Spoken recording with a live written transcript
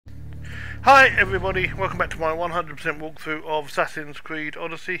Hi everybody, welcome back to my 100% walkthrough of Assassin's Creed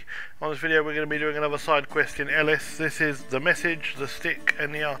Odyssey. On this video we're going to be doing another side quest in Ellis. This is the message, the stick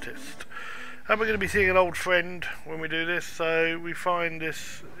and the artist. And we're going to be seeing an old friend when we do this, so we find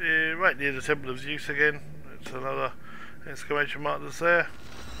this right near the Temple of Zeus again. It's another exclamation mark that's there.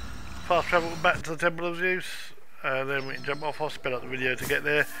 Fast travel back to the Temple of Zeus, and then we can jump off. I'll sped up the video to get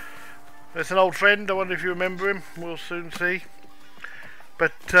there. It's an old friend, I wonder if you remember him, we'll soon see.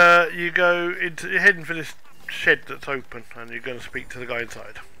 But you're heading for this shed that's open, and you're going to speak to the guy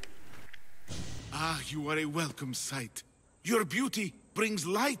inside. Ah, you are a welcome sight. Your beauty brings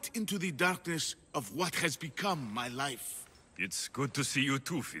light into the darkness of what has become my life. It's good to see you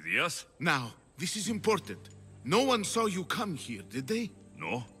too, Phidias. Now, this is important. No one saw you come here, did they?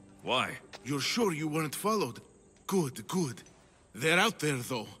 No? Why? You're sure you weren't followed? Good, good. They're out there,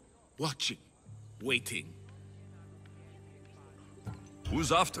 though. Watching. Waiting.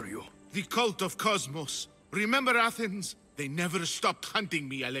 Who's after you? The cult of Cosmos. Remember Athens? They never stopped hunting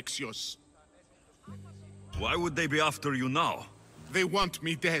me, Alexios. Why would they be after you now? They want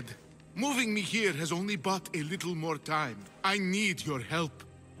me dead. Moving me here has only bought a little more time. I need your help.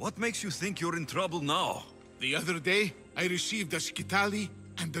 What makes you think you're in trouble now? The other day, I received a skitali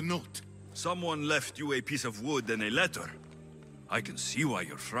and a note. Someone left you a piece of wood and a letter. I can see why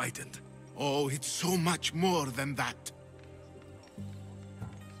you're frightened. Oh, it's so much more than that.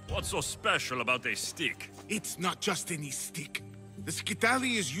 What's so special about a stick? It's not just any stick. The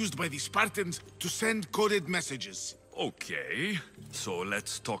skitali is used by the Spartans to send coded messages. Okay, so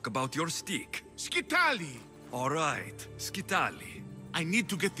let's talk about your stick. Skitali! Alright, skitali. I need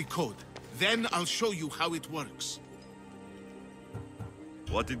to get the code. Then I'll show you how it works.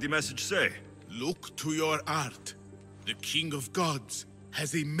 What did the message say? Look to your art. The King of Gods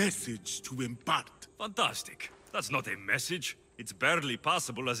has a message to impart. Fantastic. That's not a message. It's barely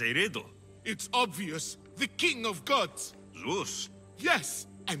possible as a riddle. It's obvious. The King of Gods. Zeus? Yes.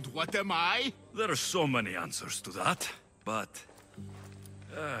 And what am I? There are so many answers to that, but...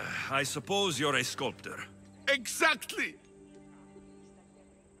 I suppose you're a sculptor. Exactly!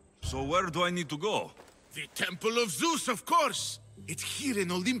 So where do I need to go? The Temple of Zeus, of course! It's here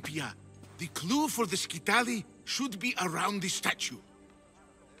in Olympia. The clue for the skitali should be around the statue.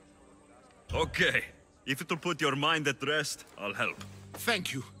 Okay. If it'll put your mind at rest, I'll help.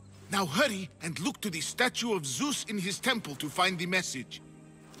 Thank you. Now hurry and look to the statue of Zeus in his temple to find the message.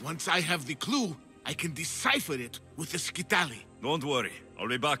 Once I have the clue, I can decipher it with the skitali. Don't worry. I'll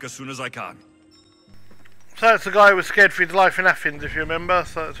be back as soon as I can. So that's the guy who was scared for his life in Athens, if you remember,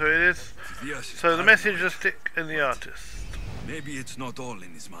 so that's who it is. Yes, So the message, the stick and the artist. Maybe it's not all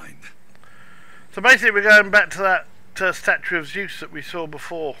in his mind. So basically we're going back to that statue of Zeus that we saw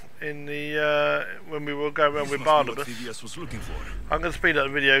before in the when we were going around with Barnabas. Phidias was looking for. I'm going to speed up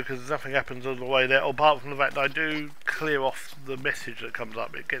the video because nothing happens on the way there, apart from the fact that I do clear off the message that comes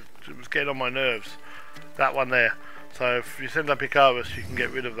up. It was getting on my nerves, that one there. So if you send up Icarus, you can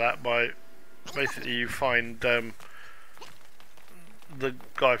get rid of that by basically you find the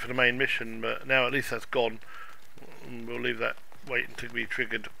guy for the main mission, but now at least that's gone. We'll leave that waiting to be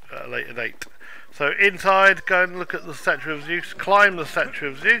triggered at a later date. So inside, go and look at the statue of Zeus, climb the statue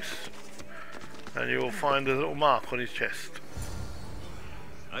of Zeus, and you will find a little mark on his chest.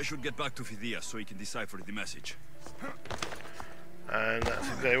 I should get back to Phidias so he can decipher the message. And that's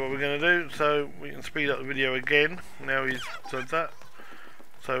exactly what we're going to do, so we can speed up the video again, now he's said that.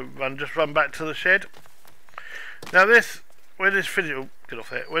 So just run back to the shed. Now when this finishes, get off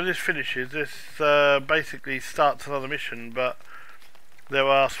there, when this finishes, this basically starts another mission, but there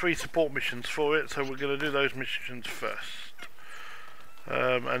are 3 support missions for it, so we're going to do those missions first.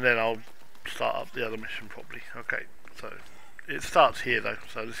 And then I'll start up the other mission probably. Okay, so it starts here though,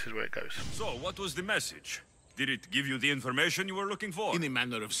 so this is where it goes. So, what was the message? Did it give you the information you were looking for? In a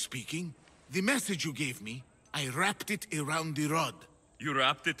manner of speaking, the message you gave me, I wrapped it around the rod. You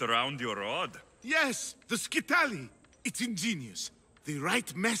wrapped it around your rod? Yes, the skitali. It's ingenious. The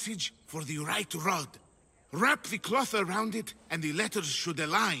right message for the right rod. Wrap the cloth around it, and the letters should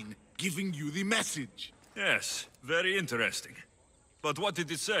align, giving you the message. Yes, very interesting. But what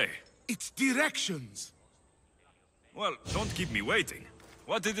did it say? It's directions. Well, don't keep me waiting.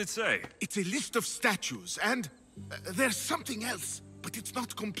 What did it say? It's a list of statues, and there's something else, but it's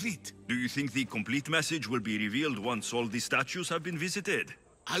not complete. Do you think the complete message will be revealed once all the statues have been visited?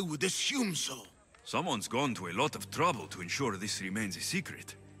 I would assume so. Someone's gone to a lot of trouble to ensure this remains a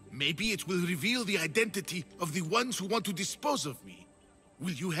secret. Maybe it will reveal the identity of the ones who want to dispose of me.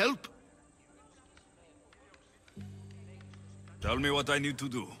 Will you help? Tell me what I need to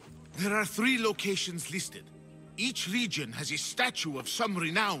do. There are 3 locations listed. Each region has a statue of some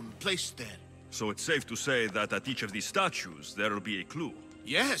renown placed there. So it's safe to say that at each of these statues, there'll be a clue.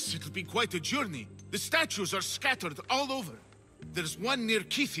 Yes, it'll be quite a journey. The statues are scattered all over. There's one near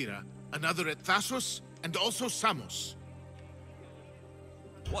Kythera, another at Thassos, and also Samos.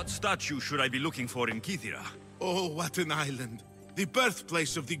 What statue should I be looking for in Kythera? Oh, what an island. The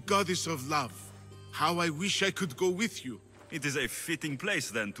birthplace of the goddess of love. How I wish I could go with you. It is a fitting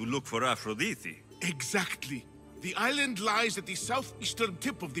place, then, to look for Aphrodite. Exactly. The island lies at the southeastern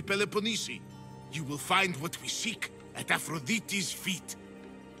tip of the Peloponnese. You will find what we seek at Aphrodite's feet.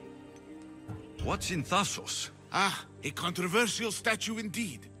 What's in Thassos? Ah, a controversial statue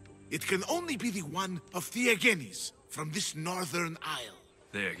indeed. It can only be the one of Theagenes from this northern isle.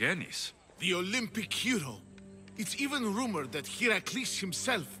 Theagenes? The Olympic hero. It's even rumored that Heracles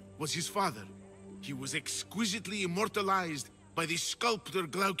himself was his father. He was exquisitely immortalized by the sculptor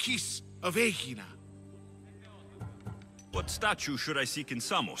Glaukis of Aegina. What statue should I seek in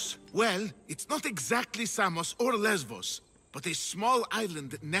Samos? Well, it's not exactly Samos or Lesbos, but a small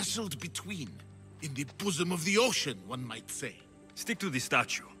island nestled between. In the bosom of the ocean, one might say. Stick to the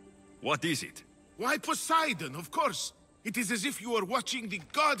statue. What is it? Why, Poseidon, of course. It is as if you are watching the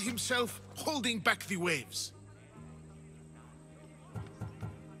god himself holding back the waves.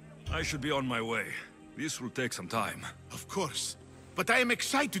 I should be on my way. This will take some time. Of course. But I am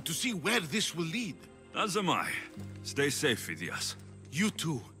excited to see where this will lead. As am I. Stay safe, Phidias. You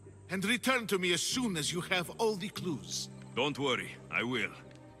too. And return to me as soon as you have all the clues. Don't worry, I will.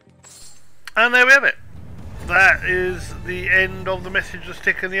 And there we have it. That is the end of the message, the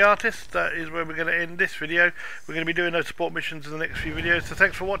stick and the artist. That is where we're going to end this video. We're going to be doing those support missions in the next few videos. So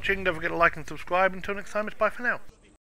thanks for watching. Don't forget to like and subscribe. Until next time, it's bye for now.